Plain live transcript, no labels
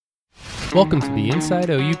Welcome to the Inside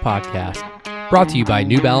OU podcast, brought to you by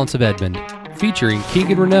New Balance of Edmond, featuring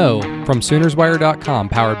Keegan Renault from SoonersWire.com,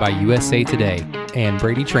 powered by USA Today, and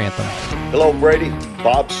Brady Trantham. Hello, Brady.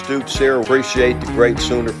 Bob Stoops here. Appreciate the great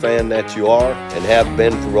Sooner fan that you are and have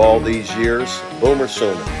been through all these years. Boomer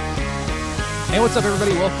Sooner. Hey, what's up,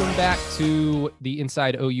 everybody? Welcome back to the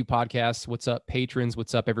Inside OU podcast. What's up, patrons?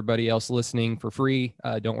 What's up, everybody else listening for free?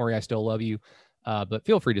 Don't worry, I still love you, but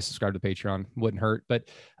feel free to subscribe to Patreon. Wouldn't hurt. But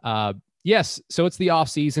yes, so it's the off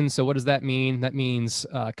season. So what does that mean? That means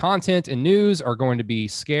content and news are going to be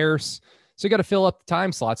scarce. So you got to fill up the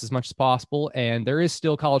time slots as much as possible. And there is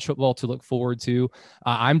still college football to look forward to.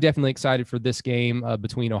 I'm definitely excited for this game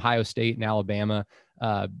between Ohio State and Alabama.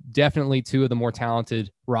 Definitely two of the more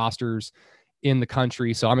talented rosters in the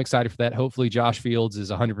country. So I'm excited for that. Hopefully Josh Fields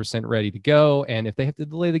is 100% ready to go. And if they have to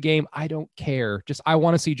delay the game, I don't care. I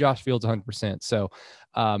want to see Josh Fields 100%. So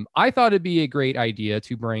I thought it'd be a great idea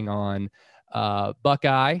to bring on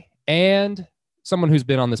Buckeye and someone who's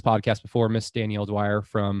been on this podcast before, Miss Danielle Dwyer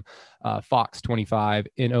from Fox 25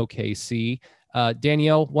 in OKC.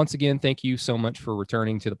 Danielle, once again, thank you so much for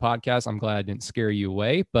returning to the podcast. I'm glad I didn't scare you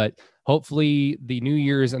away, but hopefully the New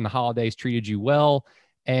Year's and the holidays treated you well.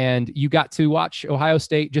 And you got to watch Ohio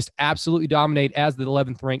State just absolutely dominate as the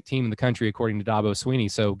 11th ranked team in the country, according to Dabo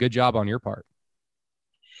Swinney. So good job on your part.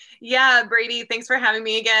 Yeah, Brady, thanks for having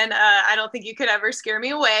me again. I don't think you could ever scare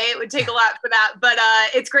me away. It would take a lot for that, but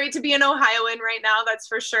it's great to be an Ohioan right now. That's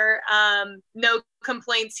for sure. No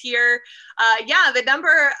complaints here. Yeah, the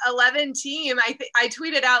number 11 team, I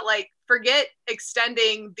tweeted out, like, forget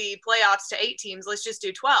extending the playoffs to 8 teams. Let's just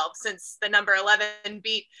do 12 since the number 11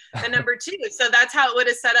 beat the number 2. So that's how it would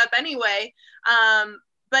have set up anyway.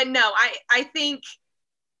 But no, I think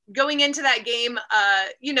going into that game,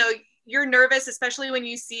 you're nervous, especially when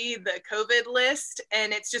you see the COVID list,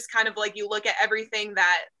 and it's just kind of like you look at everything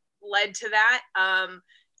that led to that.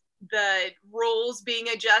 The rules being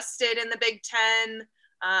adjusted in the Big Ten,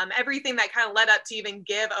 everything that kind of led up to even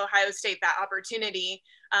give Ohio State that opportunity.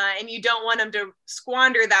 And you don't want them to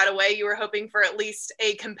squander that away. You were hoping for at least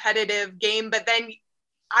a competitive game, but then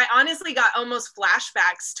I honestly got almost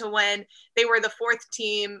flashbacks to when they were the 4th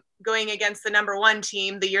team going against the number 1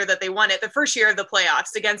 team the year that they won it, the first year of the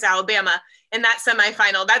playoffs against Alabama in that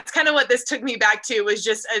semifinal. That's kind of what this took me back to, was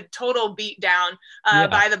just a total beatdown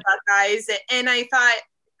by the Buckeyes. And I thought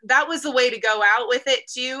that was the way to go out with it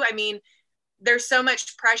too. I mean, there's so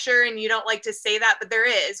much pressure, and you don't like to say that, but there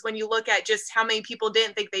is, when you look at just how many people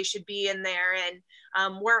didn't think they should be in there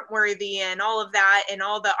and weren't worthy, and all of that, and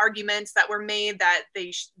all the arguments that were made that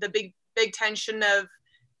the Big Ten shouldn't have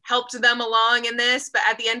helped them along in this. But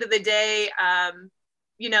at the end of the day,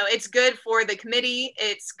 it's good for the committee.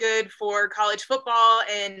 It's good for college football.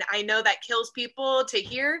 And I know that kills people to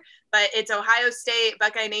hear, but it's Ohio State.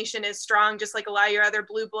 Buckeye Nation is strong, just like a lot of your other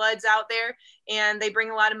blue bloods out there, and they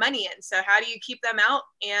bring a lot of money in. So how do you keep them out?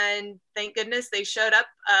 And thank goodness they showed up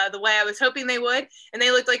the way I was hoping they would. And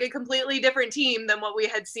they looked like a completely different team than what we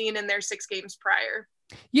had seen in their 6 games prior.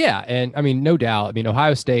 Yeah. And I mean, no doubt. I mean,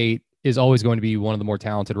 Ohio State is always going to be one of the more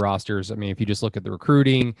talented rosters. I mean, if you just look at the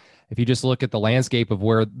recruiting, if you just look at the landscape of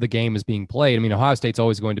where the game is being played, I mean, Ohio State's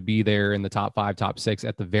always going to be there in the top 5, top 6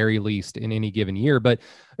 at the very least in any given year. But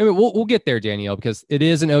I mean, we'll get there, Danielle, because it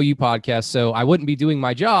is an OU podcast. So I wouldn't be doing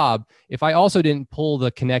my job if I also didn't pull the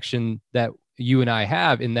connection that you and I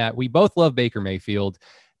have, in that we both love Baker Mayfield,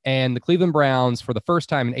 and the Cleveland Browns, for the first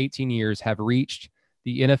time in 18 years, have reached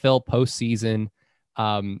the NFL postseason.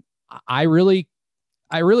 I really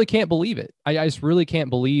can't believe it. I just really can't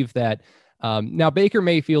believe that. Now, Baker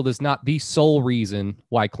Mayfield is not the sole reason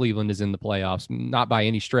why Cleveland is in the playoffs, not by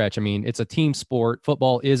any stretch. I mean, it's a team sport.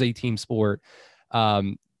 Football is a team sport.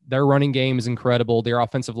 Their running game is incredible. Their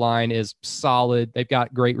offensive line is solid. They've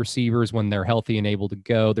got great receivers when they're healthy and able to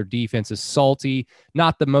go. Their defense is salty,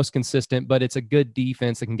 not the most consistent, but it's a good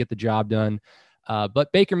defense that can get the job done.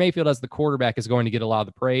 But Baker Mayfield as the quarterback is going to get a lot of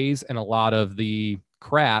the praise and a lot of the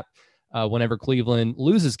crap whenever Cleveland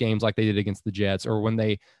loses games like they did against the Jets, or when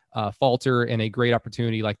they falter in a great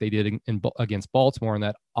opportunity like they did against Baltimore in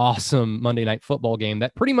that awesome Monday Night Football game.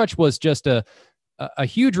 That pretty much was just a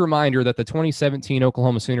huge reminder that the 2017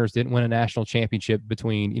 Oklahoma Sooners didn't win a national championship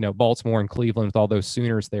between, Baltimore and Cleveland with all those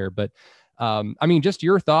Sooners there. But I mean, just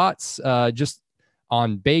your thoughts just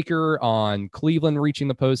on Baker, on Cleveland reaching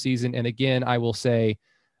the postseason. And again, I will say,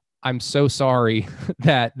 I'm so sorry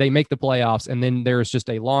that they make the playoffs, and then there's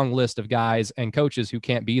just a long list of guys and coaches who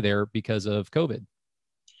can't be there because of COVID.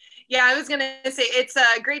 Yeah, I was going to say it's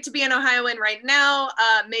great to be an Ohioan right now.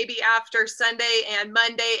 Maybe after Sunday and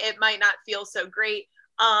Monday, it might not feel so great,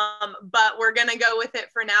 but we're going to go with it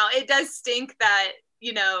for now. It does stink that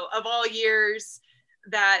of all years,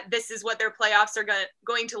 that this is what their playoffs are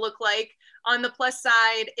going to look like. On the plus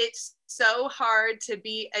side, it's so hard to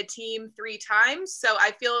beat a team 3 times. So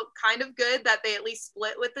I feel kind of good that they at least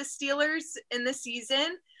split with the Steelers in the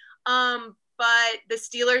season. But the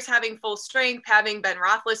Steelers having full strength, having Ben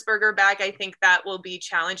Roethlisberger back, I think that will be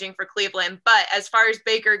challenging for Cleveland. But as far as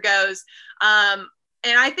Baker goes,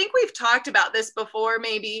 and I think we've talked about this before,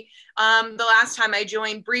 maybe the last time I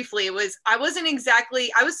joined briefly I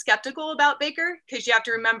was skeptical about Baker, because you have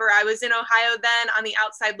to remember I was in Ohio then on the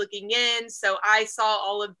outside looking in. So I saw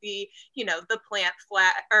all of the, the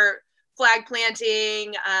flag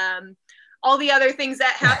planting, all the other things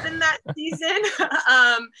that happened that season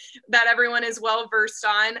that everyone is well versed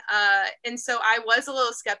on. And so I was a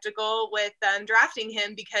little skeptical with them drafting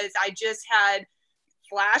him, because I just had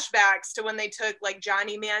flashbacks to when they took like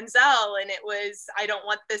Johnny Manziel, and it was, I don't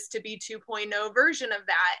want this to be 2.0 version of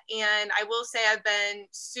that. And I will say I've been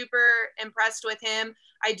super impressed with him.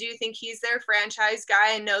 I do think he's their franchise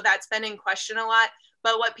guy. I know that's been in question a lot,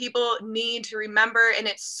 but what people need to remember, and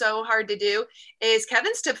it's so hard to do, is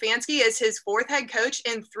Kevin Stefanski is his 4th head coach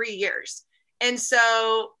in 3 years. And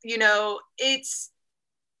so, it's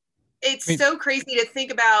so crazy to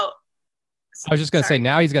think about. I was just going to say,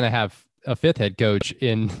 now he's going to have a 5th head coach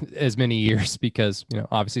in as many years, because,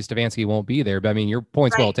 obviously Stefanski won't be there, but I mean, your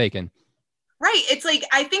point's well taken. Right. It's like,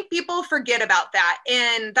 I think people forget about that.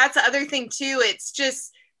 And that's the other thing too. It's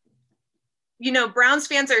just, Browns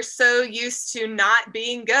fans are so used to not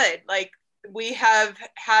being good. Like, we have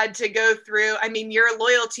had to go through, I mean, your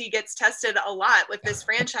loyalty gets tested a lot with this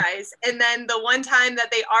franchise. And then the one time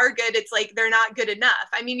that they are good, it's like, they're not good enough.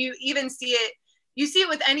 I mean, you see it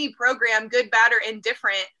with any program, good, bad, or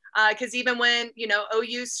indifferent. Because even when,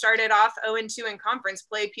 OU started off 0-2 in conference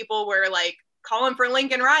play, people were like calling for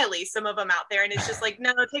Lincoln Riley, some of them out there. And it's just like,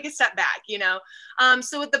 no, take a step back,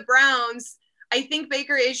 So with the Browns, I think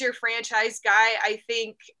Baker is your franchise guy. I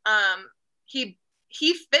think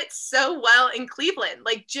he fits so well in Cleveland,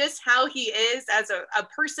 like just how he is as a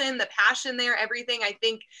person, the passion there, everything. I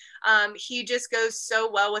think he just goes so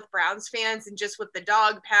well with Browns fans, and just with the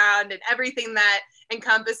dog pound and everything that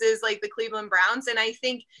encompasses like the Cleveland Browns. And I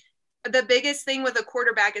think the biggest thing with a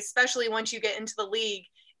quarterback, especially once you get into the league,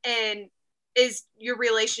 is your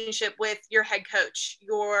relationship with your head coach,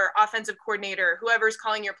 your offensive coordinator, whoever's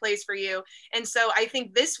calling your plays for you. And so I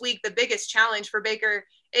think this week, the biggest challenge for Baker,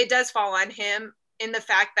 it does fall on him, in the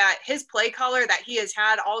fact that his play caller that he has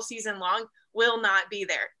had all season long will not be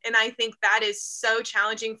there. And I think that is so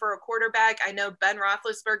challenging for a quarterback. I know Ben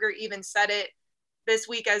Roethlisberger even said it this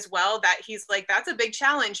week as well, that he's like, that's a big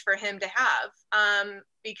challenge for him to have,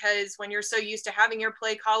 because when you're so used to having your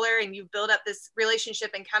play caller and you build up this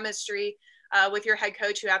relationship and chemistry with your head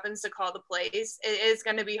coach who happens to call the plays, it is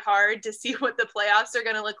going to be hard to see what the playoffs are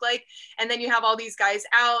going to look like. And then you have all these guys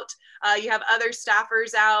out, you have other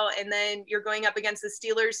staffers out, and then you're going up against the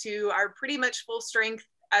Steelers, who are pretty much full strength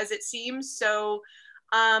as it seems. So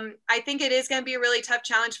I think it is going to be a really tough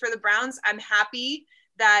challenge for the Browns. I'm happy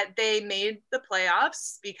that they made the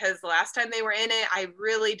playoffs, because the last time they were in it, I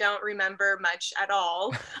really don't remember much at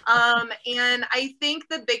all. And I think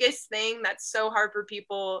the biggest thing that's so hard for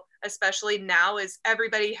people, especially now, is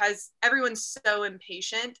everyone's so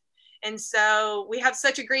impatient. And so we have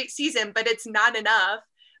such a great season, but it's not enough.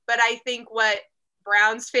 But I think what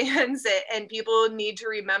Browns fans and people need to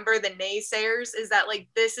remember, the naysayers, is that like,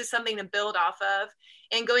 this is something to build off of.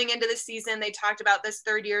 And going into the season, they talked about this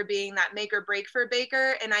 3rd year being that make or break for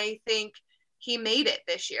Baker. And I think he made it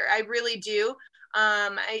this year. I really do.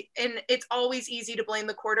 And it's always easy to blame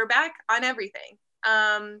the quarterback on everything,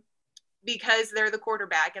 because they're the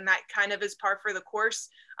quarterback, and that kind of is par for the course.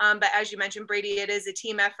 But as you mentioned, Brady, it is a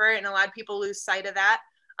team effort, and a lot of people lose sight of that.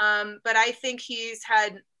 But I think he's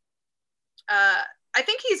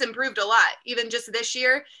improved a lot, even just this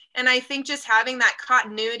year. And I think just having that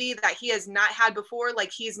continuity that he has not had before,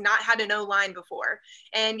 like he's not had an O-line before.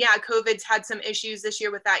 And yeah, COVID's had some issues this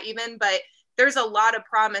year with that even, but there's a lot of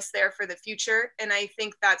promise there for the future. And I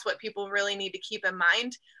think that's what people really need to keep in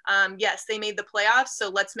mind. Yes, they made the playoffs. So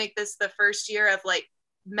let's make this the first year of like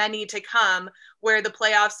many to come, where the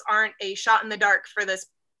playoffs aren't a shot in the dark for this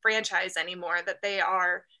franchise anymore, that they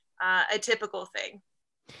are a typical thing.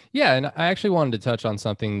 Yeah, and I actually wanted to touch on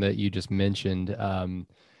something that you just mentioned.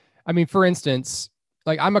 I mean, for instance,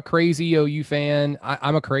 like I'm a crazy OU fan.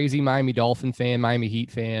 I'm a crazy Miami Dolphin fan, Miami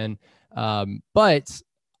Heat fan. But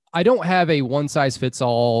I don't have a one size fits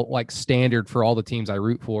all like standard for all the teams I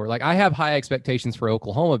root for. Like I have high expectations for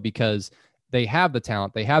Oklahoma, because they have the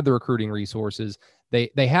talent, they have the recruiting resources,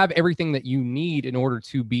 they have everything that you need in order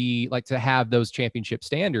to be like, to have those championship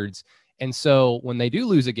standards. And so when they do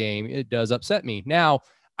lose a game, it does upset me. Now,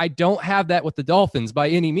 I don't have that with the Dolphins by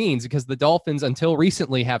any means, because the Dolphins until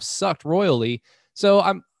recently have sucked royally.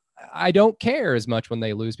 So I don't care as much when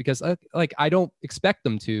they lose, because I don't expect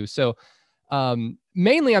them to. So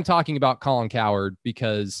mainly I'm talking about Colin Cowherd,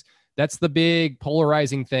 because that's the big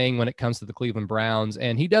polarizing thing when it comes to the Cleveland Browns.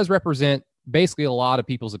 And he does represent basically a lot of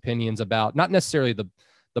people's opinions about not necessarily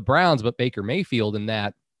the Browns, but Baker Mayfield. In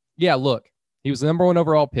that, yeah, look, he was the number 1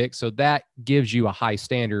 overall pick. So that gives you a high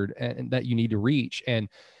standard and that you need to reach. And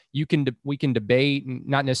we can debate,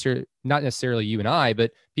 not necessarily you and I,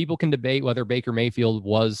 but people can debate whether Baker Mayfield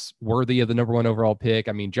was worthy of the number 1 overall pick.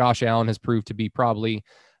 I mean, Josh Allen has proved to be probably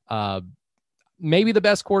maybe the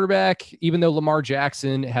best quarterback, even though Lamar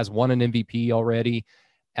Jackson has won an MVP already.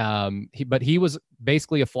 But he was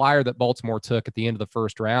basically a flyer that Baltimore took at the end of the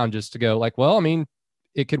first round just to go like, well, I mean,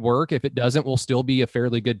 it could work. If it doesn't, we'll still be a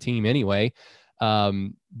fairly good team anyway.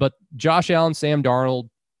 But Josh Allen, Sam Darnold,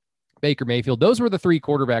 Baker Mayfield, those were the 3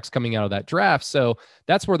 quarterbacks coming out of that draft. So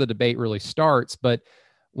that's where the debate really starts. But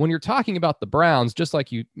when you're talking about the Browns, just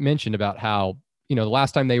like you mentioned about how, the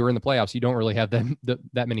last time they were in the playoffs, you don't really have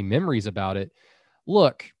that many memories about it.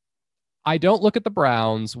 Look, I don't look at the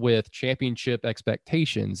Browns with championship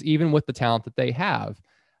expectations, even with the talent that they have.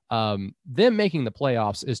 Them making the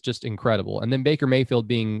playoffs is just incredible. And then Baker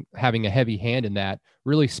Mayfield having a heavy hand in that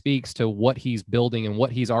really speaks to what he's building and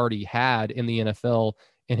what he's already had in the NFL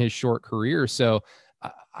in his short career. So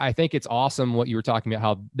I think it's awesome what you were talking about,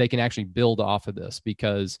 how they can actually build off of this,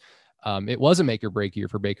 because it was a make or break year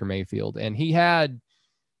for Baker Mayfield. And he had,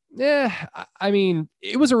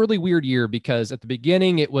 it was a really weird year, because at the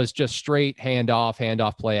beginning it was just straight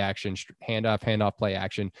handoff, play action, handoff, play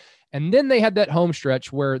action. And then they had that home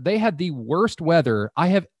stretch where they had the worst weather I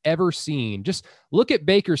have ever seen. Just look at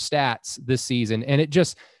Baker's stats this season, and it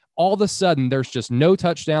just, all of a sudden, there's just no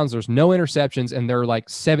touchdowns, there's no interceptions, and they're like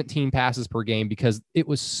 17 passes per game because it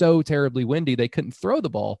was so terribly windy they couldn't throw the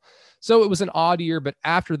ball. So it was an odd year, but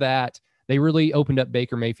after that, they really opened up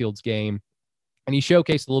Baker Mayfield's game, and he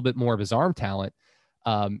showcased a little bit more of his arm talent.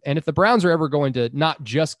 And if the Browns are ever going to not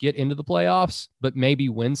just get into the playoffs, but maybe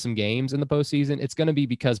win some games in the postseason, it's going to be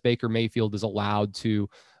because Baker Mayfield is allowed to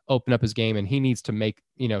open up his game, and he needs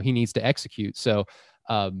to execute. So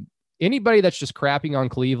anybody that's just crapping on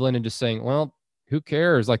Cleveland and just saying, well, who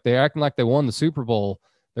cares? Like, they're acting like they won the Super Bowl.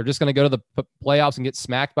 They're just going to go to the playoffs and get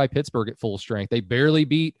smacked by Pittsburgh at full strength. They barely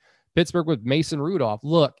beat Pittsburgh with Mason Rudolph.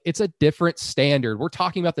 Look, it's a different standard. We're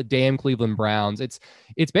talking about the damn Cleveland Browns. It's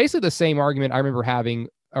basically the same argument I remember having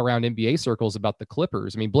around NBA circles about the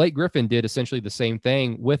Clippers. I mean, Blake Griffin did essentially the same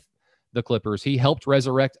thing with the Clippers. He helped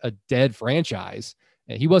resurrect a dead franchise.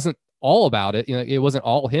 He wasn't all about it. It wasn't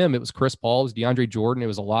all him. It was Chris Paul, it was DeAndre Jordan. It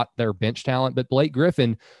was a lot their bench talent, but Blake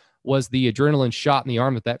Griffin was the adrenaline shot in the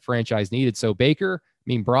arm that franchise needed. So Baker,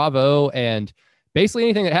 bravo. And basically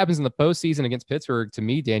anything that happens in the postseason against Pittsburgh, to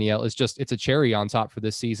me, Danielle, it's a cherry on top for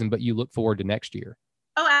this season, but you look forward to next year.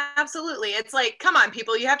 Oh, absolutely. It's like, come on,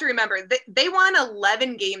 people. You have to remember they won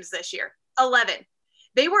 11 games this year. 11.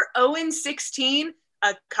 They were 0-16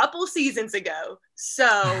 a couple seasons ago.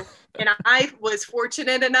 So, and I was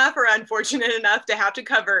fortunate enough or unfortunate enough to have to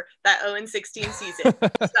cover that 0-16 season.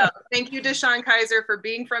 So thank you to Sean Kaiser for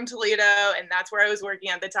being from Toledo. And that's where I was working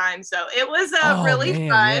at the time. So it was really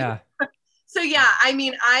fun. Yeah. So yeah,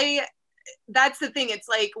 that's the thing. It's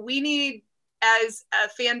like, we need, as a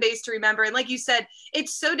fan base, to remember, and like you said,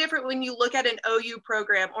 it's so different when you look at an OU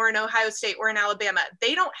program or an Ohio State or an Alabama.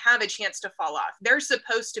 They don't have a chance to fall off. They're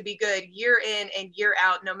supposed to be good year in and year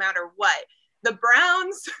out, no matter what. The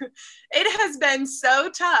Browns, it has been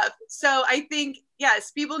so tough. So I think,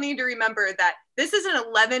 yes, people need to remember that this is an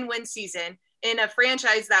 11-win season in a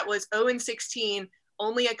franchise that was 0-16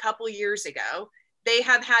 only a couple years ago. They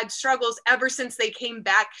have had struggles ever since they came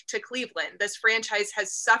back to Cleveland. This franchise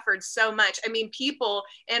has suffered so much. I mean, people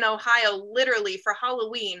in Ohio literally for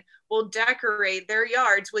Halloween will decorate their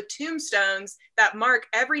yards with tombstones that mark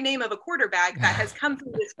every name of a quarterback that has come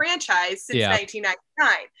through this franchise since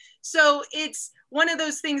 1999. So it's one of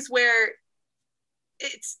those things where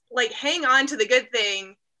it's like, hang on to the good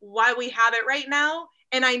thing while we have it right now.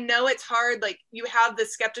 And I know it's hard. Like, you have the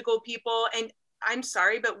skeptical people, and I'm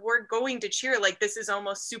sorry, but we're going to cheer like this is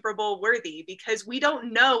almost Super Bowl worthy, because we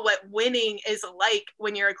don't know what winning is like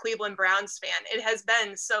when you're a Cleveland Browns fan. It has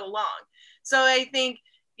been so long. So I think,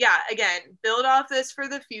 again, build off this for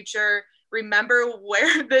the future. Remember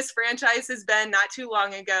where this franchise has been not too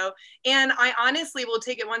long ago. And I honestly will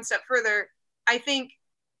take it one step further. I think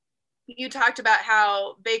you talked about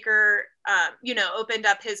how Baker, opened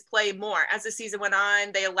up his play more as the season went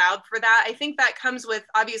on. They allowed for that. I think that comes with,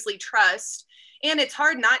 obviously, trust. And it's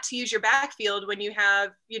hard not to use your backfield when you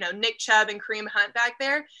have, Nick Chubb and Kareem Hunt back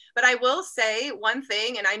there. But I will say one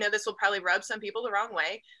thing, and I know this will probably rub some people the wrong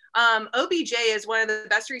way. OBJ is one of the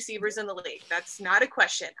best receivers in the league. That's not a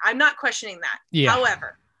question. I'm not questioning that. Yeah.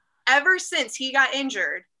 However, ever since he got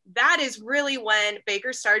injured, that is really when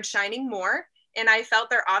Baker started shining more. And I felt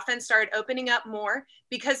their offense started opening up more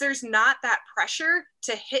because there's not that pressure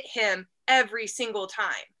to hit him every single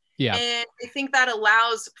time. Yeah. And I think that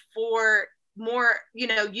allows for more,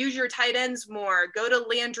 use your tight ends more, go to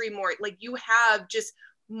Landry more. Like you have just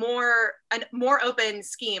a more open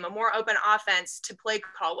scheme, a more open offense to play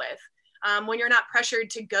call with when you're not pressured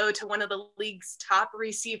to go to one of the league's top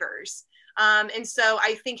receivers. And so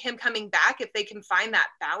I think him coming back, if they can find that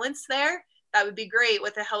balance there, that would be great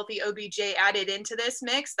with a healthy OBJ added into this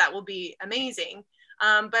mix. That will be amazing.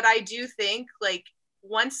 But I do think like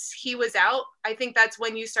once he was out, I think that's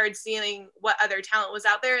when you started seeing what other talent was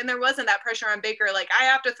out there. And there wasn't that pressure on Baker. Like I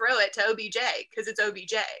have to throw it to OBJ because it's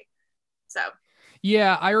OBJ. So.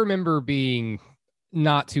 Yeah, I remember being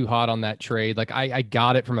not too hot on that trade. Like I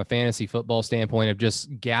got it from a fantasy football standpoint of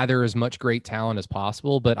just gather as much great talent as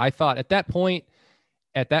possible. But I thought at that point,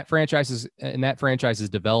 at that franchise's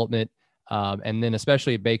development, and then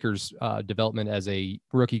especially Baker's development as a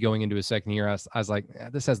rookie going into his second year, I was like,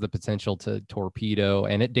 this has the potential to torpedo,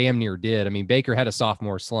 and it damn near did. I mean, Baker had a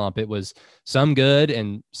sophomore slump. It was some good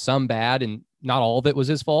and some bad, and not all of it was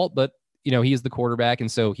his fault, but he is the quarterback, and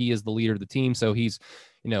so he is the leader of the team. So he's,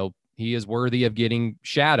 he is worthy of getting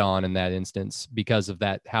shat on in that instance because of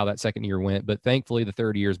that, how that second year went. But thankfully the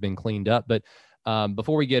third year has been cleaned up. But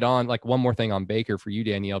before we get on, like one more thing on Baker for you,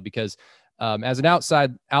 Danielle, because as an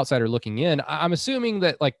outsider looking in, I'm assuming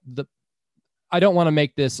that like I don't want to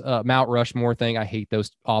make this Mount Rushmore thing. I hate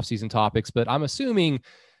those offseason topics, but I'm assuming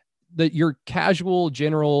that your casual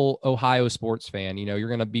general Ohio sports fan, you're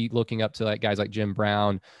going to be looking up to like guys like Jim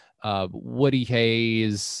Brown, Woody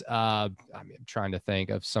Hayes. I'm trying to think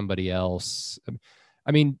of somebody else.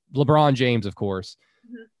 I mean, LeBron James, of course.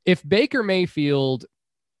 Mm-hmm. If Baker Mayfield,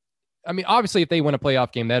 obviously if they win a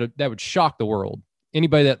playoff game, that would shock the world.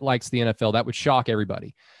 Anybody that likes the NFL, that would shock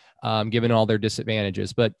everybody, given all their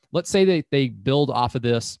disadvantages. But let's say that they build off of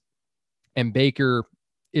this and Baker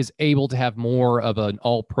is able to have more of an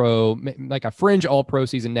all-pro, like a fringe all-pro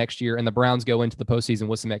season next year, and the Browns go into the postseason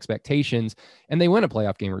with some expectations, and they win a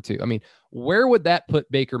playoff game or two. I mean, where would that put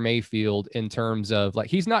Baker Mayfield in terms of, like,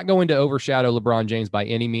 he's not going to overshadow LeBron James by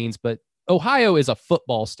any means, but Ohio is a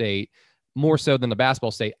football state more so than the basketball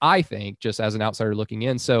state, I think, just as an outsider looking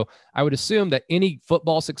in. So I would assume that any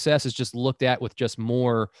football success is just looked at with just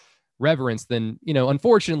more reverence than,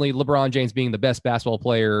 unfortunately, LeBron James being the best basketball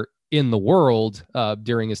player in the world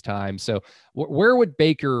during his time. So where would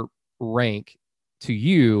Baker rank to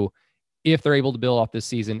you if they're able to build off this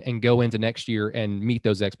season and go into next year and meet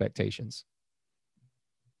those expectations?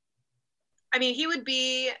 I mean, he would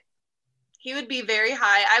be very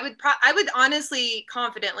high. I would honestly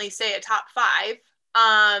confidently say a top 5.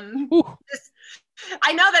 I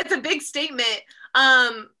know that's a big statement.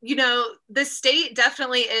 The state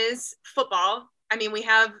definitely is football. I mean, we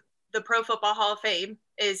have the Pro Football Hall of Fame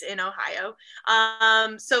is in Ohio.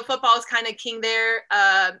 So football is kind of king there,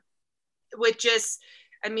 with just,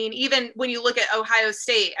 even when you look at Ohio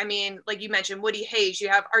State, like you mentioned, Woody Hayes, you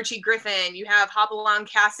have Archie Griffin, you have Hopalong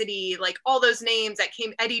Cassidy, like all those names that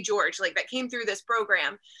came, Eddie George, like that came through this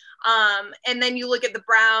program. And then you look at the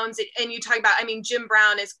Browns and you talk about, Jim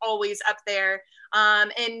Brown is always up there.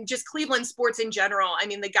 And just Cleveland sports in general.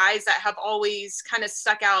 The guys that have always kind of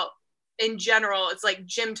stuck out in general, it's like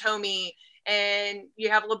Jim Thome, and you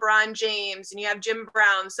have LeBron James, and you have Jim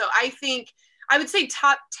Brown. So I think I would say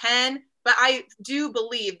top 10, but I do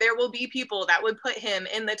believe there will be people that would put him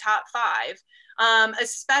in the top 5,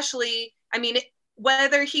 especially,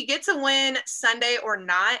 whether he gets a win Sunday or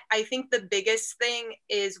not. I think the biggest thing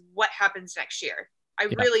is what happens next year. I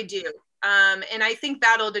really do. And I think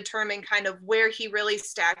that'll determine kind of where he really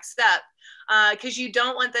stacks up, because you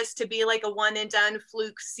don't want this to be like a one and done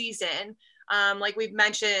fluke season. Like we've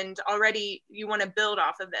mentioned already, you want to build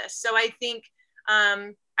off of this. So I think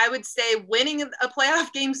I would say winning a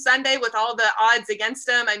playoff game Sunday with all the odds against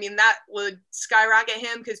him, that would skyrocket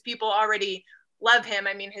him because people already love him.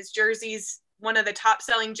 His jersey's one of the top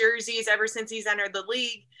selling jerseys ever since he's entered the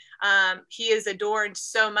league. He is adored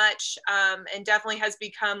so much, and definitely has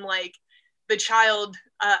become like the child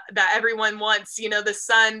that everyone wants, the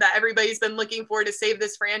son that everybody's been looking for to save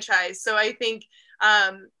this franchise. So I think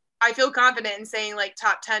I feel confident in saying like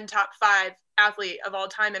top 10, top 5 athlete of all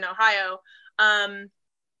time in Ohio.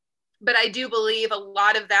 But I do believe a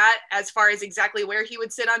lot of that, as far as exactly where he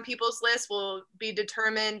would sit on people's list, will be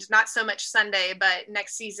determined not so much Sunday, but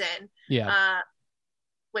next season.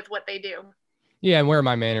 With what they do. Yeah, and where are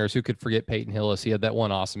my manners? Who could forget Peyton Hillis? He had that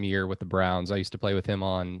one awesome year with the Browns. I used to play with him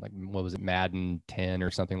on, like, what was it, Madden 10 or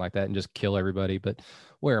something like that, and just kill everybody. But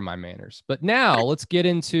where are my manners? But now let's get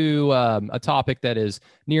into a topic that is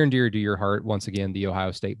near and dear to your heart. Once again, the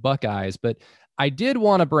Ohio State Buckeyes. But I did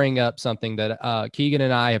want to bring up something that Keegan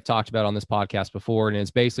and I have talked about on this podcast before, and it's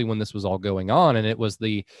basically when this was all going on, and it was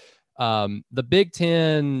the Big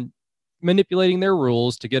Ten manipulating their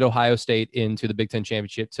rules to get Ohio State into the Big Ten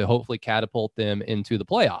championship to hopefully catapult them into the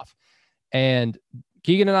playoff. And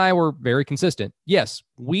Keegan and I were very consistent. Yes,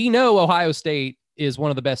 we know Ohio State is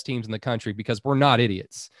one of the best teams in the country because we're not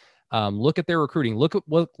idiots. Look at their recruiting. Look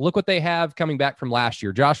what they have coming back from last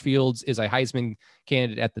year. Josh Fields is a Heisman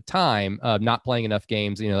candidate at the time, not playing enough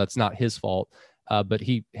games. That's not his fault. But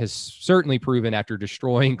he has certainly proven after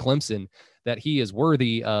destroying Clemson that he is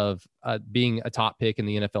worthy of being a top pick in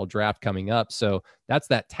the NFL draft coming up. So that's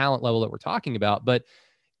that talent level that we're talking about. But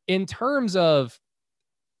in terms of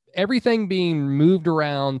everything being moved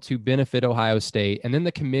around to benefit Ohio State and then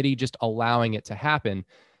the committee just allowing it to happen,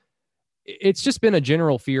 it's just been a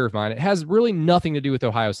general fear of mine. It has really nothing to do with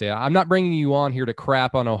Ohio State. I'm not bringing you on here to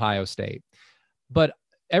crap on Ohio State. But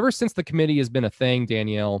ever since the committee has been a thing,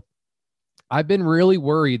 Danielle, I've been really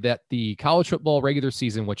worried that the college football regular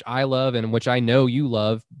season, which I love and which I know you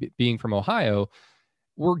love being from Ohio,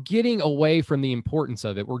 we're getting away from the importance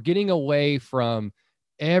of it. We're getting away from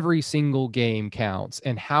every single game counts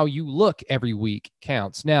and how you look every week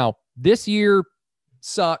counts. Now, this year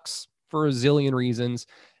sucks for a zillion reasons.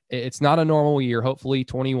 It's not a normal year. Hopefully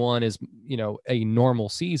 21 is, a normal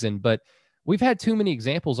season, but we've had too many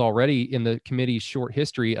examples already in the committee's short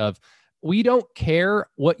history of we don't care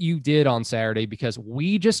what you did on Saturday because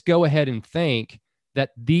we just go ahead and think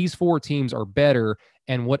that these four teams are better,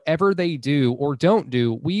 and whatever they do or don't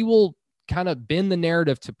do, we will kind of bend the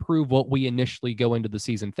narrative to prove what we initially go into the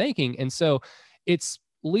season thinking. And so it's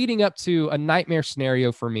leading up to a nightmare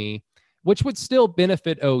scenario for me, which would still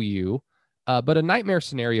benefit OU, but a nightmare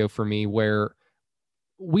scenario for me where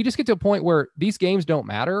we just get to a point where these games don't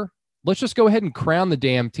matter. Let's just go ahead and crown the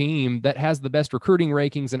damn team that has the best recruiting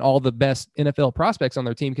rankings and all the best NFL prospects on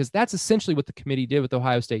their team, because that's essentially what the committee did with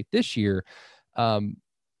Ohio State this year.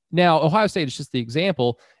 Now, Ohio State is just the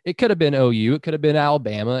example. It could have been OU. It could have been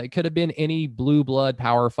Alabama. It could have been any blue blood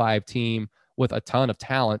Power 5 team with a ton of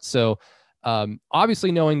talent. So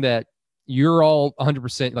obviously knowing that you're all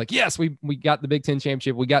 100% like, yes, we got the Big Ten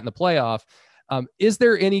championship, we got in the playoff. Is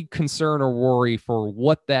there any concern or worry for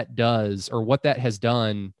what that does or what that has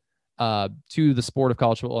done to the sport of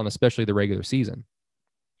college football and especially the regular season?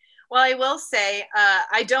 Well, I will say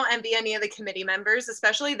I don't envy any of the committee members,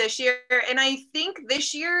 especially this year. And I think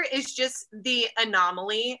this year is just the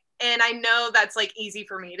anomaly. And I know that's like easy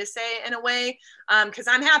for me to say in a way because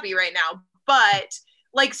I'm happy right now. But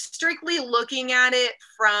like strictly looking at it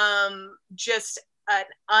from just an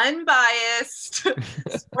unbiased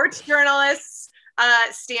sports journalist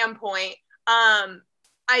standpoint,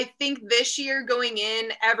 I think this year going in,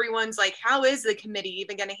 everyone's like, how is the committee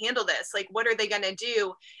even going to handle this? Like, what are they going to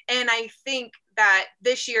do? And I think that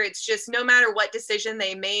this year, it's just no matter what decision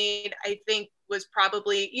they made, I think was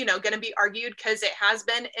probably, going to be argued because it has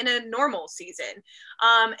been in a normal season.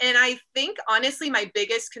 And I think, honestly, my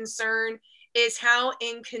biggest concern is how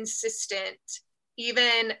inconsistent,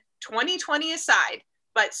 even 2020 aside,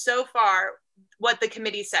 but so far, what the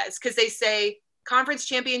committee says, because they say, conference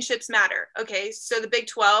championships matter. Okay, so the Big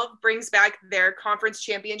 12 brings back their conference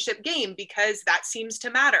championship game because that seems to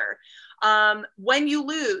matter. When you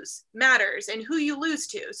lose matters and who you lose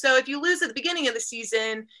to. So if you lose at the beginning of the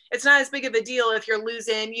season, it's not as big of a deal if you're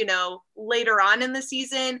losing, later on in the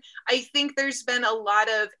season. I think there's been a lot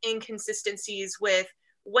of inconsistencies with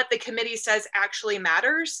what the committee says actually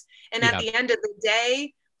matters. And at the end of the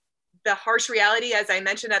day, the harsh reality, as I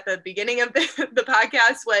mentioned at the beginning of the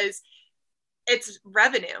podcast, was it's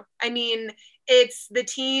revenue. I mean, it's the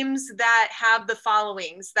teams that have the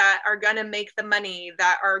followings that are going to make the money,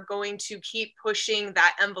 that are going to keep pushing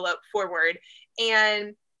that envelope forward.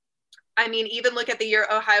 And I mean, even look at the year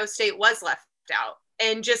Ohio State was left out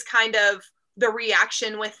and just kind of the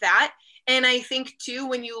reaction with that. And I think too,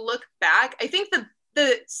 when you look back, I think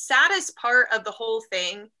the saddest part of the whole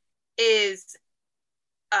thing is,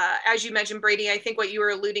 as you mentioned, Brady, I think what you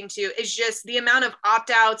were alluding to is just the amount of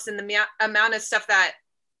opt-outs and the amount of stuff that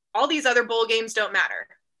all these other bowl games don't matter.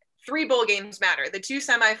 three bowl games matter, the two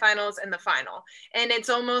semifinals and the final. And it's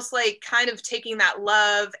almost like kind of taking that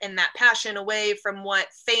love and that passion away from what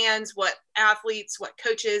fans, what athletes, what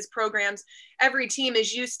coaches, programs, every team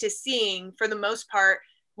is used to seeing for the most part,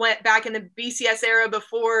 went back in the BCS era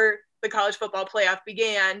before the college football playoff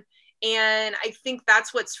began. And I think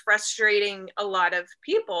that's what's frustrating a lot of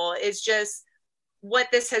people, is just what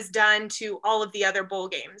this has done to all of the other bowl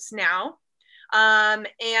games now. And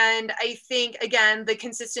I think, again, the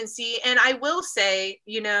consistency, and I will say,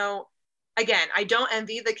 you know, again, I don't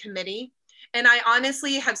envy the committee. And I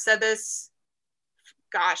honestly have said this,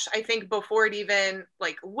 gosh, I think before it even,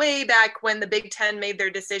 like way back when the Big Ten made their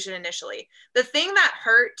decision initially. The thing that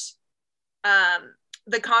hurt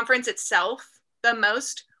the conference itself the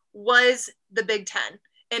most was the Big Ten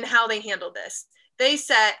and how they handled this. They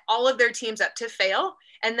set all of their teams up to fail,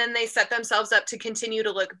 and then they set themselves up to continue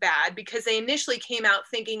to look bad, because they initially came out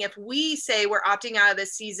thinking if we say we're opting out of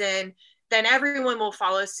this season, then everyone will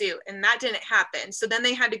follow suit. And that didn't happen. So then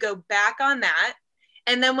they had to go back on that.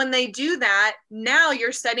 And then when they do that, now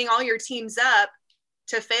you're setting all your teams up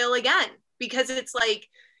to fail again, because it's like,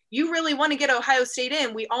 you really want to get Ohio State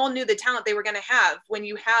in. We all knew the talent they were going to have when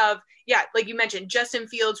you have, yeah, like you mentioned, Justin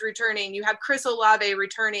Fields returning, you have Chris Olave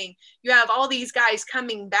returning, you have all these guys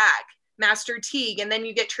coming back, Master Teague, and then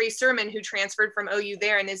you get Trey Sermon, who transferred from OU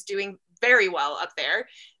there and is doing very well up there.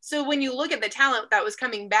 So when you look at the talent that was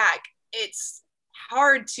coming back, it's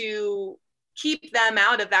hard to keep them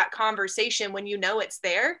out of that conversation when you know it's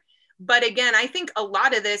there. But again, I think a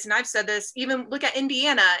lot of this, and I've said this, even look at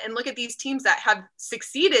Indiana and look at these teams that have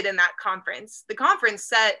succeeded in that conference. The conference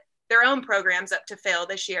set their own programs up to fail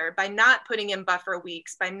this year by not putting in buffer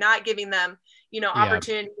weeks, by not giving them,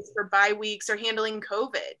 opportunities for bye weeks or handling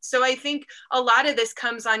COVID. So I think a lot of this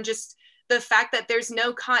comes on just the fact that there's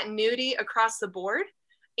no continuity across the board.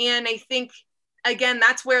 And I think, again,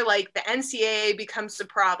 that's where like the NCAA becomes the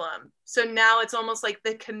problem. So now it's almost like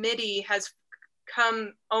the committee has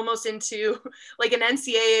come almost into like an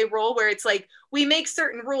NCAA role, where it's like, we make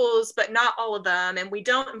certain rules, but not all of them. And we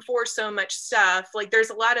don't enforce so much stuff. Like there's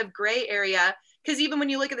a lot of gray area, because even when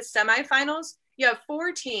you look at the semifinals, you have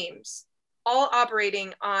 4 teams all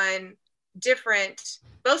operating on different,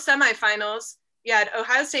 both semifinals, you had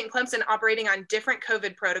Ohio State and Clemson operating on different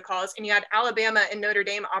COVID protocols, and you had Alabama and Notre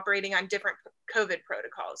Dame operating on different COVID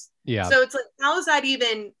protocols. Yeah. So it's like, how is that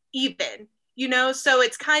even? So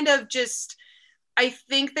it's kind of just, I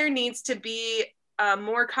think there needs to be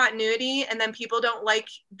more continuity, and then people don't like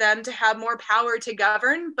them to have more power to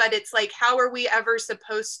govern. But it's like, how are we ever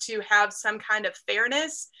supposed to have some kind of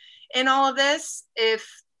fairness in all of this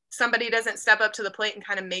if somebody doesn't step up to the plate and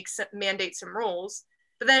kind of mandate some rules?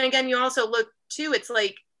 But then again, you also look too, it's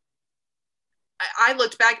like, I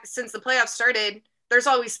looked back since the playoffs started, there's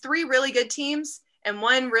always 3 really good teams and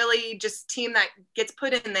 1 really just team that gets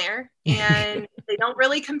put in there, and they don't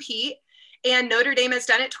really compete. And Notre Dame has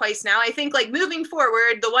done it twice now. I think like moving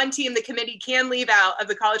forward, the one team the committee can leave out of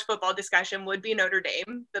the college football discussion would be Notre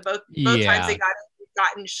Dame. Both times they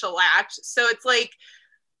gotten shellacked. So it's like,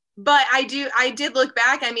 but I did look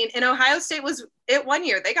back. I mean, in Ohio State was it one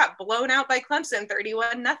year, they got blown out by Clemson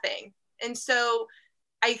 31-0. And so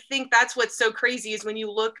I think that's what's so crazy is when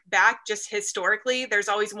you look back just historically, there's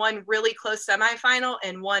always 1 really close semifinal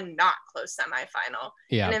and 1 not close semifinal.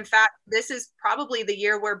 Yeah. And in fact, this is probably the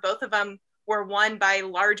year where both of them were won by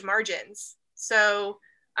large margins. So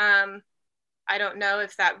I don't know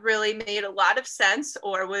if that really made a lot of sense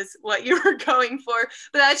or was what you were going for,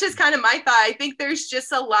 but that's just kind of my thought. I think there's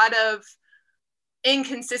just a lot of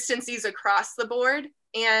inconsistencies across the board.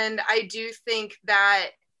 And I do think that,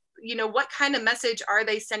 what kind of message are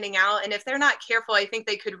they sending out? And if they're not careful, I think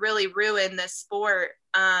they could really ruin this sport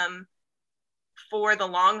for the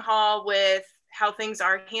long haul with how things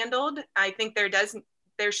are handled. I think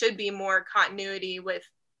there should be more continuity with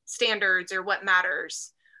standards or what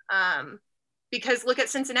matters. Because look at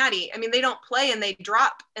Cincinnati. I mean, they don't play and they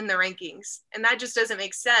drop in the rankings, and that just doesn't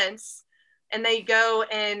make sense. And they go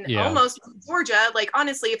and almost Georgia. Like,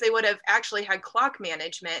 honestly, if they would have actually had clock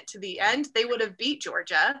management to the end, they would have beat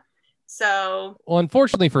Georgia. So, well,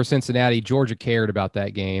 unfortunately for Cincinnati, Georgia cared about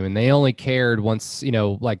that game, and they only cared once,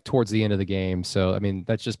 like towards the end of the game. So, I mean,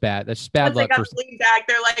 that's just bad. That's just bad luck. They got the lead back.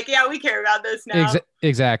 They're like, yeah, we care about this now.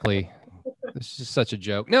 Exactly. It's just such a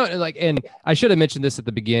joke. No, and I should have mentioned this at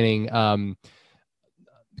the beginning.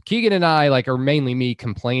 Keegan and I, are mainly me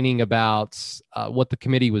complaining about what the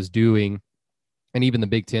committee was doing, and even the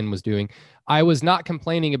Big Ten was doing. I was not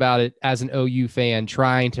complaining about it as an OU fan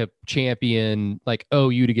trying to champion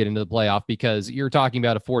OU to get into the playoff, because you're talking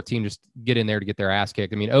about a 4 team just get in there to get their ass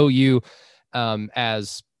kicked. I mean, OU,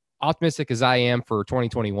 as optimistic as I am for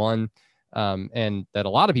 2021, and that a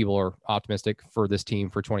lot of people are optimistic for this team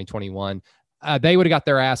for 2021, they would have got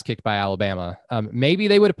their ass kicked by Alabama. Maybe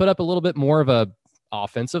they would have put up a little bit more of a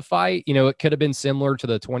offensive fight. It could have been similar to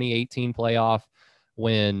the 2018 playoff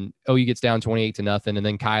when OU gets down 28-0, and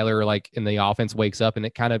then Kyler, like in the offense, wakes up and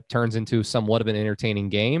it kind of turns into somewhat of an entertaining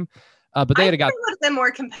game. But they would have would have been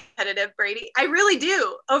more competitive, Brady. I really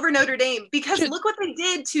do, over Notre Dame, because look what they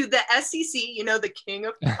did to the SEC, the king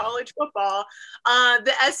of college football,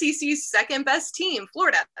 the SEC's second best team,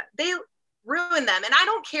 Florida. They ruined them. And I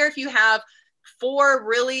don't care if you have 4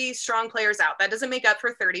 really strong players out. That doesn't make up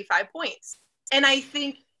for 35 points. And I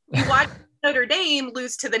think you watch Notre Dame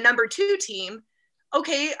lose to the number 2 team.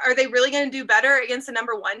 Okay, are they really going to do better against the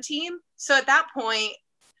number 1 team? So at that point,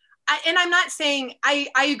 and I'm not saying, I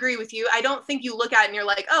agree with you. I don't think you look at it and you're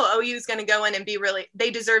like, oh, OU is going to go in and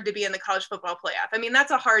they deserve to be in the college football playoff. I mean,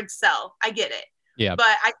 that's a hard sell. I get it. Yeah. But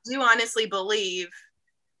I do honestly believe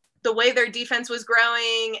the way their defense was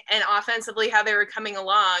growing and offensively how they were coming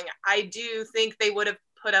along, I do think they would have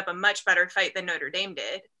put up a much better fight than Notre Dame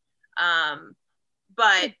did.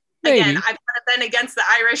 But again, I've been against the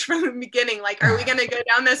Irish from the beginning. Like, are we going to go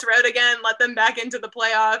down this road again, let them back into the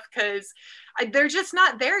playoff? Because they're just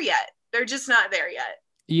not there yet. They're just not there yet.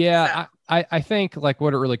 Yeah, so. I think like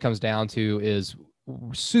what it really comes down to is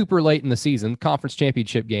super late in the season, conference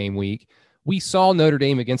championship game week, we saw Notre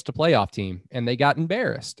Dame against a playoff team and they got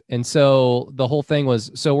embarrassed. And so the whole thing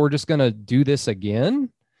was, so we're just going to do this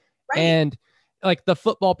again. Right. And like the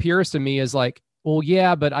football purist in me is like, well,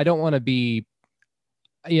 yeah, but I don't want to be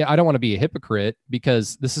a hypocrite,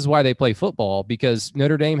 because this is why they play football, because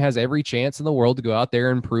Notre Dame has every chance in the world to go out there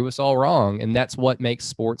and prove us all wrong. And that's what makes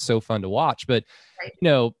sports so fun to watch. But,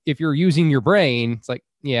 if you're using your brain, it's like,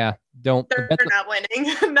 yeah, they're not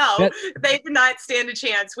winning. No, they did not stand a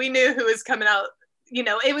chance. We knew who was coming out.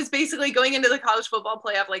 It was basically going into the college football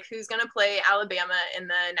playoff, like who's going to play Alabama in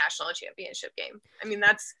the national championship game. I mean,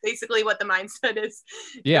 that's basically what the mindset is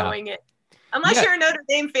going in. Unless you're a Notre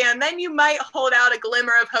Dame fan, then you might hold out a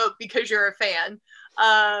glimmer of hope because you're a fan.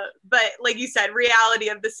 But like you said, reality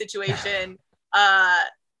of the situation,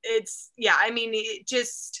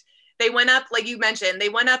 they went up, like you mentioned, they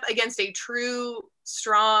went up against a true,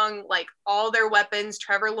 strong, like all their weapons,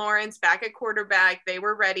 Trevor Lawrence back at quarterback, they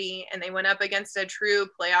were ready, and they went up against a true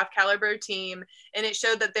playoff caliber team. And it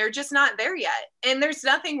showed that they're just not there yet. And there's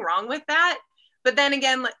nothing wrong with that. But then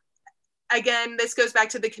again, this goes back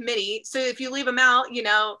to the committee. So if you leave them out,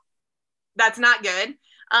 that's not good.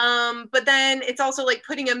 But then it's also like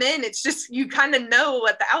putting them in. It's just, you kind of know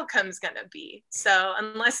what the outcome is going to be. So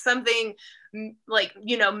unless something like,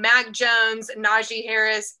 Mac Jones, Najee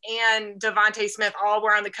Harris, and Devontae Smith all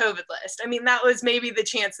were on the COVID list. I mean, that was maybe the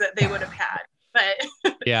chance that they would have had.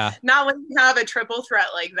 But yeah, not when you have a triple threat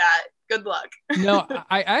like that. Good luck. No,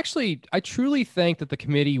 I truly think that the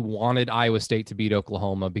committee wanted Iowa State to beat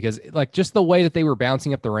Oklahoma, because like just the way that they were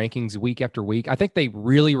bouncing up the rankings week after week, I think they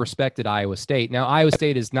really respected Iowa State. Now, Iowa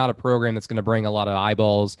State is not a program that's going to bring a lot of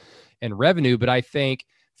eyeballs and revenue, but I think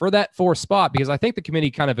for that 4th spot, because I think the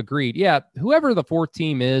committee kind of agreed, yeah, whoever the 4th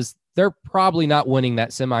team is, they're probably not winning that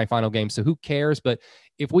semifinal game. So who cares? But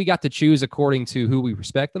if we got to choose according to who we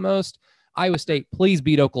respect the most, Iowa State, please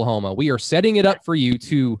beat Oklahoma. We are setting it up for you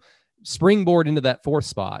to springboard into that 4th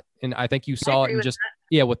spot. And I think you saw it in just,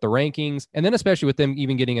 with the rankings, and then especially with them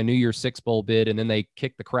even getting a New Year's Six bowl bid, and then they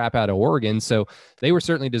kicked the crap out of Oregon. So they were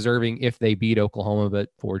certainly deserving if they beat Oklahoma, but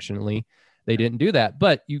fortunately they didn't do that.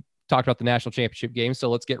 But you talked about the national championship game, so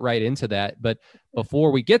let's get right into that. But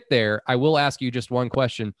before we get there, I will ask you just one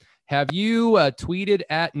question. Have you tweeted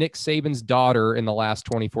at Nick Saban's daughter in the last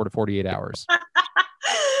 24 to 48 hours?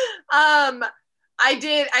 I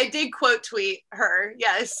did quote tweet her.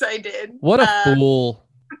 Yes, I did. What a fool.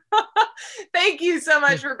 Thank you so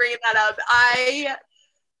much for bringing that up. I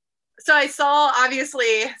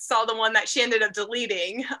obviously saw the one that she ended up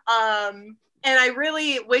deleting. And I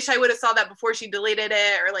really wish I would have saw that before she deleted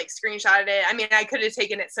it or like screenshotted it. I mean, I could have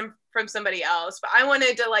taken it from somebody else, but I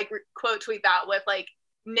wanted to like quote tweet that with like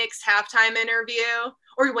Nick's halftime interview.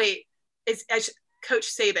 Or wait, it's Coach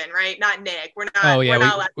Saban, right? Not Nick. We're not. Oh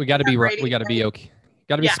yeah, we got to be right. We got to be okay.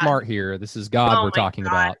 Got to be smart here. This is God we're talking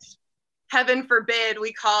about. Heaven forbid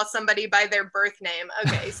we call somebody by their birth name.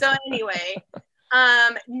 Okay, so anyway,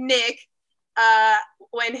 Nick,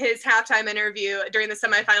 when his halftime interview during the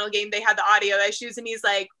semifinal game, they had the audio issues and he's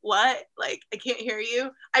like, what? Like, I can't hear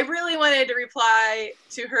you. I really wanted to reply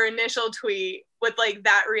to her initial tweet with like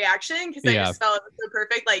that reaction because I just felt it was so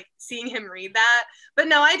perfect, like seeing him read that. But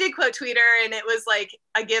no, I did quote tweet her and it was like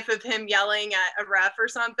a gif of him yelling at a ref or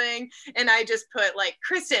something. And I just put like,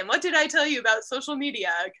 Kristen, what did I tell you about social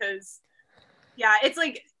media? Because yeah, it's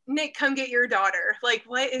like, Nick, come get your daughter. Like,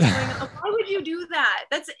 what is going on? Why would you do that?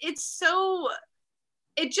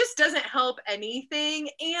 It just doesn't help anything.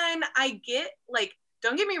 And I get, like,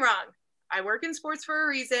 don't get me wrong. I work in sports for a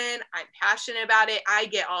reason. I'm passionate about it. I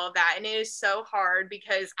get all of that. And it is so hard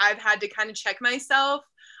because I've had to kind of check myself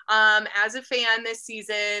as a fan this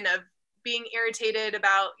season of being irritated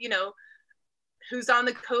about, you know, who's on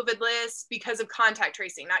the COVID list because of contact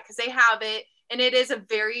tracing, not because they have it. And it is a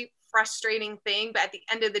very frustrating thing, but at the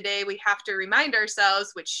end of the day, we have to remind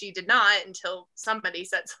ourselves, which she did not until somebody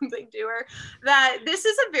said something to her, that this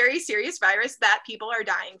is a very serious virus that people are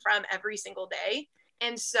dying from every single day.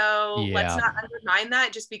 And so let's not undermine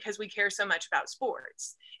that just because we care so much about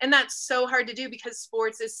sports. And that's so hard to do because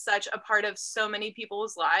sports is such a part of so many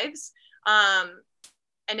people's lives.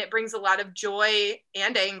 And it brings a lot of joy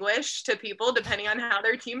and anguish to people depending on how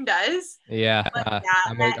their team does. Yeah,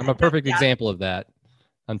 I'm a perfect example of that,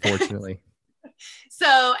 unfortunately.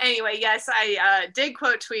 So anyway, yes, I did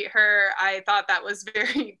quote tweet her. I thought that was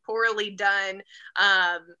very poorly done.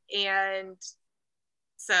 And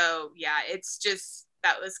so, yeah, it's just,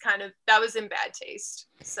 that was in bad taste.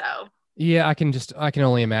 So. Yeah, I can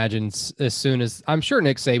only imagine as soon as, I'm sure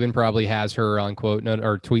Nick Saban probably has her on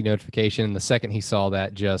or tweet notification. And the second he saw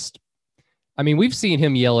that, I mean, we've seen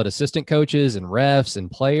him yell at assistant coaches and refs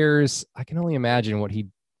and players. I can only imagine when he's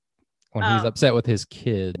upset with his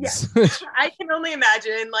kids. Yeah. I can only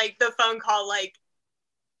imagine like the phone call, like,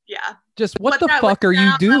 yeah. Just what the fuck are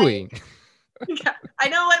you doing? Like, yeah, I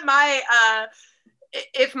know what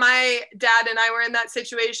if my dad and I were in that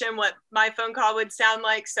situation, what my phone call would sound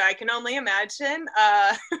like. So I can only imagine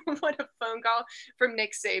what a phone call from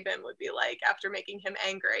Nick Saban would be like after making him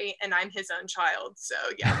angry, and I'm his own child. So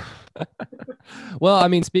yeah. Well, I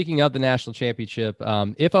mean, speaking of the national championship,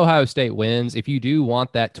 if Ohio State wins, if you do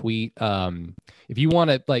want that tweet, if you want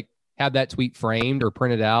to like have that tweet framed or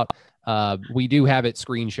printed out, we do have it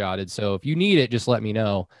screenshotted. So if you need it, just let me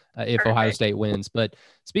know if Perfect. Ohio State wins. But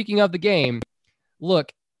speaking of the game,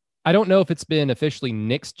 look, I don't know if it's been officially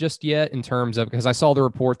nixed just yet in terms of, because I saw the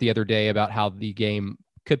report the other day about how the game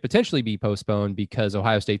could potentially be postponed because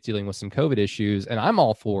Ohio State's dealing with some COVID issues, and I'm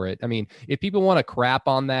all for it. I mean, if people want to crap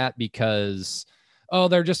on that because,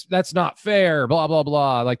 that's not fair, blah, blah,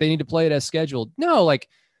 blah, like they need to play it as scheduled. No, like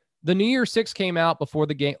the New Year's Six came out before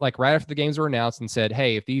the game, like right after the games were announced, and said,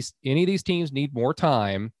 hey, if any of these teams need more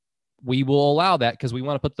time, we will allow that because we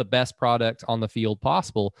want to put the best product on the field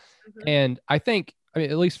possible. Mm-hmm. And I think,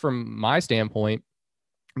 at least from my standpoint,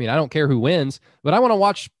 I don't care who wins, but I want to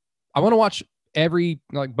watch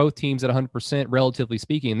both teams at 100%, relatively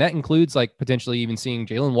speaking. And that includes like potentially even seeing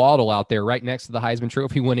Jalen Waddle out there right next to the Heisman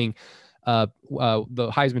Trophy winning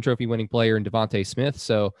player in Devontae Smith.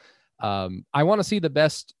 So I want to see the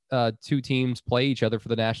best two teams play each other for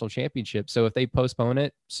the national championship. So if they postpone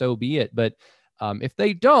it, so be it. But if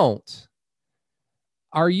they don't,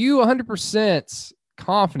 are you 100%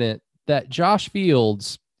 confident that Josh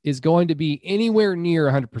Fields is going to be anywhere near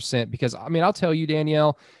 100%? Because, I'll tell you,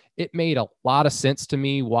 Danielle, it made a lot of sense to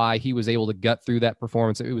me why he was able to gut through that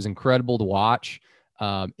performance. It was incredible to watch.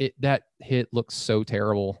 That hit looks so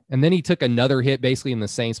terrible. And then he took another hit basically in the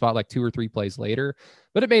same spot, like 2 or 3 plays later.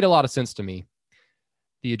 But it made a lot of sense to me.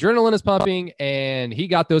 The adrenaline is pumping, and he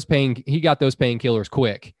got those painkillers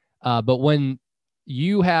quick. But when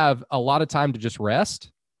you have a lot of time to just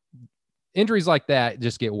rest, injuries like that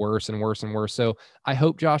just get worse and worse and worse. So I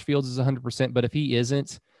hope Josh Fields is 100%, but if he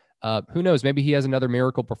isn't, who knows? Maybe he has another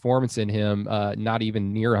miracle performance in him, not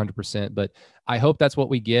even near 100%, but I hope that's what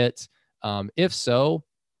we get. If so,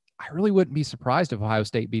 I really wouldn't be surprised if Ohio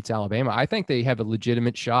State beats Alabama. I think they have a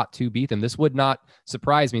legitimate shot to beat them. This would not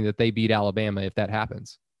surprise me that they beat Alabama if that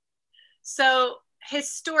happens. So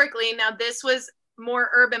historically, now this was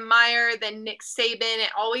more Urban Meyer than Nick Saban.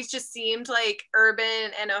 It always just seemed like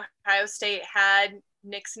Urban and Ohio State had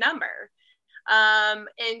Nick's number.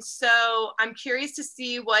 And so I'm curious to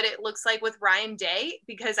see what it looks like with Ryan Day,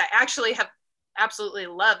 because I actually have absolutely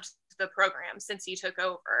loved the program since he took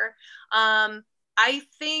over. I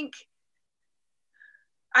think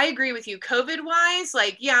I agree with you. COVID wise,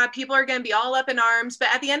 like, yeah, people are going to be all up in arms, but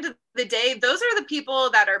at the end of the day, those are the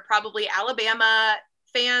people that are probably Alabama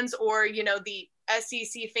fans or, the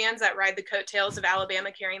SEC fans that ride the coattails of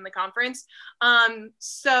Alabama carrying the conference.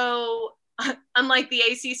 So unlike the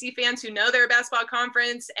ACC fans who know they're a basketball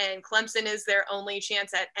conference and Clemson is their only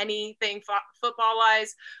chance at anything football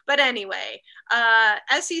wise. But anyway,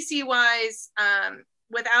 SEC wise,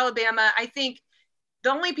 with Alabama, I think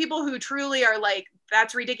the only people who truly are like,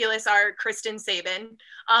 that's ridiculous are Kristen Saban.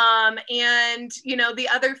 And, you know, the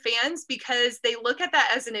other fans, because they look at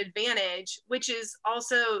that as an advantage, which is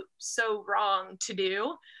also so wrong to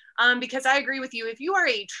do. Because I agree with you. If you are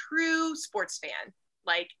a true sports fan,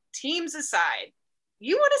 like teams aside,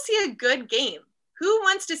 you want to see a good game. Who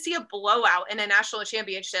wants to see a blowout in a national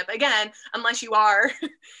championship? Again, unless you are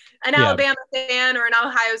an Alabama fan or an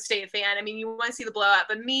Ohio State fan. I mean, you want to see the blowout.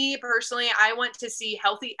 But me personally, I want to see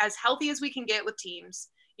healthy as we can get with teams,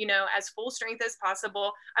 you know, as full strength as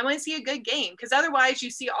possible. I want to see a good game, because otherwise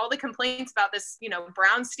you see all the complaints about this, you know,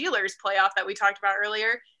 Brown Steelers playoff that we talked about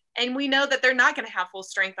earlier. And we know that they're not going to have full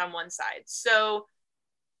strength on one side. So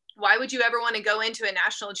why would you ever want to go into a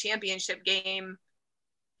national championship game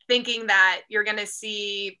thinking that you're going to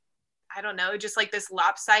see, I don't know, just like this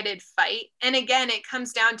lopsided fight? And again, it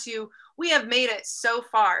comes down to, we have made it so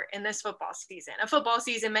far in this football season, a football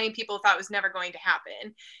season many people thought was never going to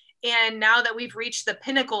happen. And now that we've reached the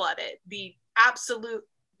pinnacle of it, the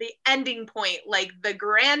ending point, like the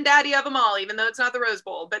granddaddy of them all, even though it's not the Rose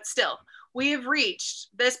Bowl, but still, we have reached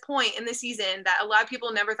this point in the season that a lot of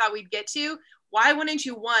people never thought we'd get to. Why wouldn't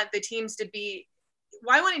you want the teams to be,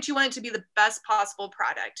 why wouldn't you want it to be the best possible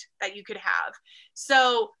product that you could have?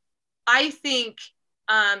 So I think,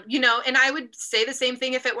 you know, and I would say the same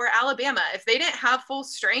thing if it were Alabama. If they didn't have full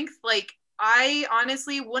strength, like, I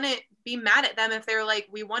honestly wouldn't be mad at them if they're like,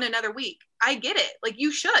 we won another week. I get it. Like,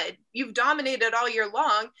 you should. You've dominated all year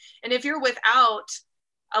long. And if you're without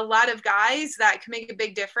a lot of guys that can make a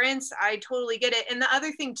big difference, I totally get it. And the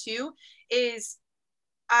other thing too is,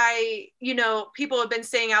 you know, people have been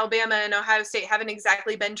saying Alabama and Ohio State haven't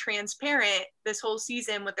exactly been transparent this whole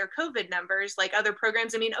season with their COVID numbers like other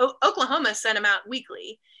programs. I mean, Oklahoma sent them out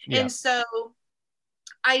weekly. Yeah. And so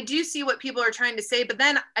I do see what people are trying to say, but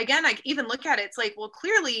then again, I even look at it, it's like, well,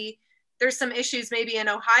 clearly there's some issues maybe in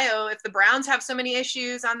Ohio. If the Browns have so many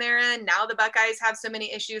issues on their end, now the Buckeyes have so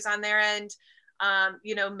many issues on their end.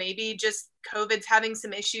 You know, maybe just COVID's having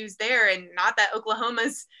some issues there, and not that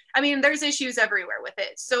Oklahoma's, I mean, there's issues everywhere with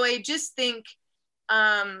it. So I just think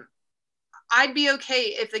I'd be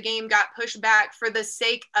okay if the game got pushed back for the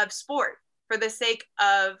sake of sport, for the sake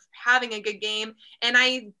of having a good game. And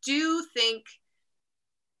I do think,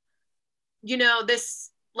 you know, this,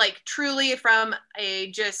 like, truly from a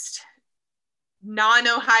just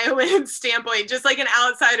non-Ohioan standpoint, just like an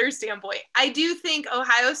outsider standpoint, I do think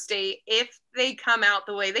Ohio State, if they come out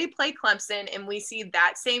the way they play Clemson and we see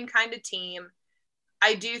that same kind of team,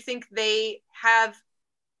 I do think they have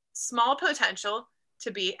small potential to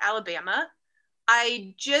beat Alabama.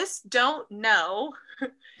 I just don't know.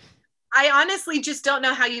 I honestly just don't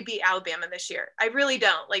know how you beat Alabama this year. I really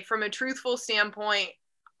don't. Like, from a truthful standpoint,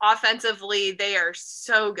 offensively, they are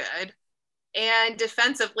so good. And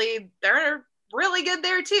defensively, they're really good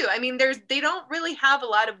there too. I mean, they don't really have a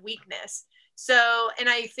lot of weakness. So, and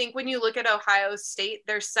I think when you look at Ohio State,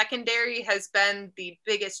 their secondary has been the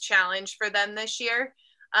biggest challenge for them this year.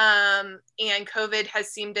 And COVID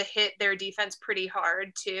has seemed to hit their defense pretty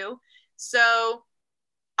hard too. So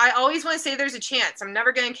I always want to say there's a chance. I'm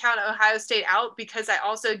never going to count Ohio State out, because I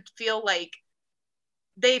also feel like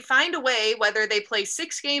they find a way, whether they play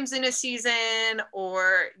 6 games in a season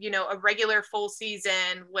or, you know, a regular full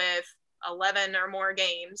season with 11 or more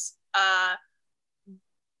games,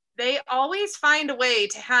 they always find a way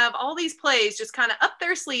to have all these plays just kind of up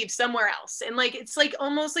their sleeve somewhere else. And like, it's like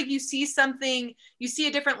almost like you see something, you see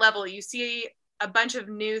a different level, you see a bunch of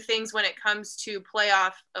new things when it comes to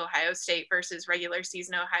playoff Ohio State versus regular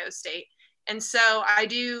season Ohio State. And so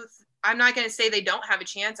I'm not going to say they don't have a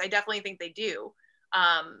chance. I definitely think they do.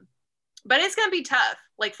 But it's going to be tough,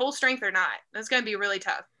 like full strength or not. It's going to be really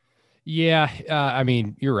tough. Yeah, I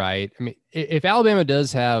mean, you're right. I mean, if Alabama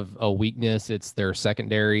does have a weakness, it's their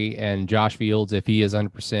secondary, and Josh Fields, if he is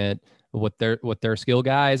 100% with their skill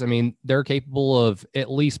guys, I mean, they're capable of at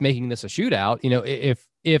least making this a shootout. You know,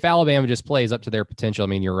 if Alabama just plays up to their potential, I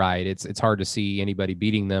mean, you're right. It's hard to see anybody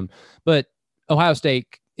beating them, but Ohio State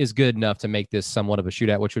is good enough to make this somewhat of a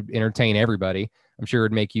shootout, which would entertain everybody. I'm sure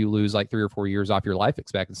it'd make you lose like 3 or 4 years off your life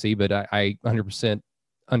expectancy, but I 100%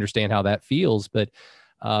 understand how that feels. But,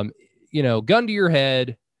 you know, gun to your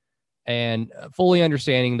head and fully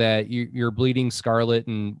understanding that you're bleeding scarlet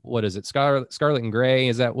and what is it? Scarlet and gray.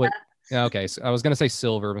 Is that what? Yeah. Okay. So I was going to say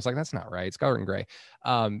silver, but it's like, that's not right. Scarlet and gray.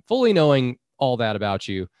 Fully knowing all that about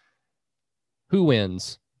you, who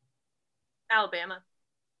wins? Alabama.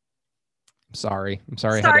 Sorry I had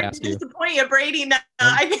Sorry to ask to you. disappoint you, Brady. No,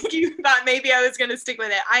 I think you thought maybe I was going to stick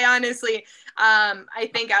with it. I honestly, I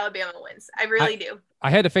think Alabama wins. I really do. I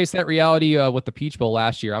had to face that reality with the Peach Bowl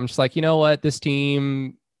last year. I'm just like, you know what, this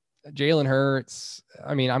team, Jalen Hurts.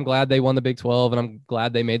 I mean, I'm glad they won the Big 12 and I'm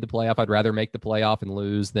glad they made the playoff. I'd rather make the playoff and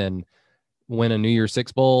lose than win a New Year's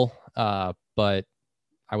Six Bowl. But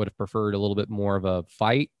I would have preferred a little bit more of a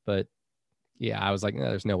fight. But yeah, I was like, no,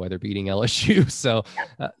 there's no way they're beating LSU. So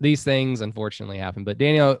these things unfortunately happen. But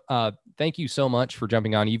Danielle, thank you so much for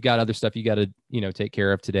jumping on. You've got other stuff you got to, take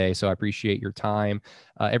care of today. So I appreciate your time.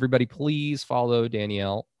 Everybody, please follow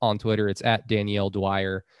Danielle on Twitter. It's at Danielle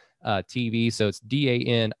Dwyer TV. So it's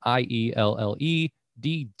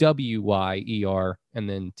DanielleDwyer and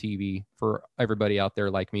then TV for everybody out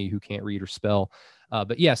there like me who can't read or spell.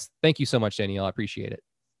 But yes, thank you so much, Danielle. I appreciate it.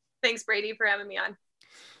 Thanks, Brady, for having me on.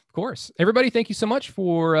 Of course. Everybody, thank you so much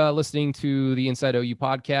for listening to the Inside OU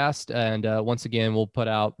podcast. And once again, we'll put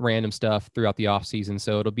out random stuff throughout the off season.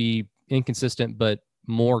 So it'll be inconsistent, but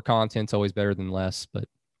more content's always better than less, but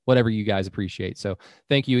whatever you guys appreciate. So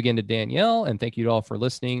thank you again to Danielle and thank you to all for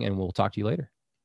listening, and we'll talk to you later.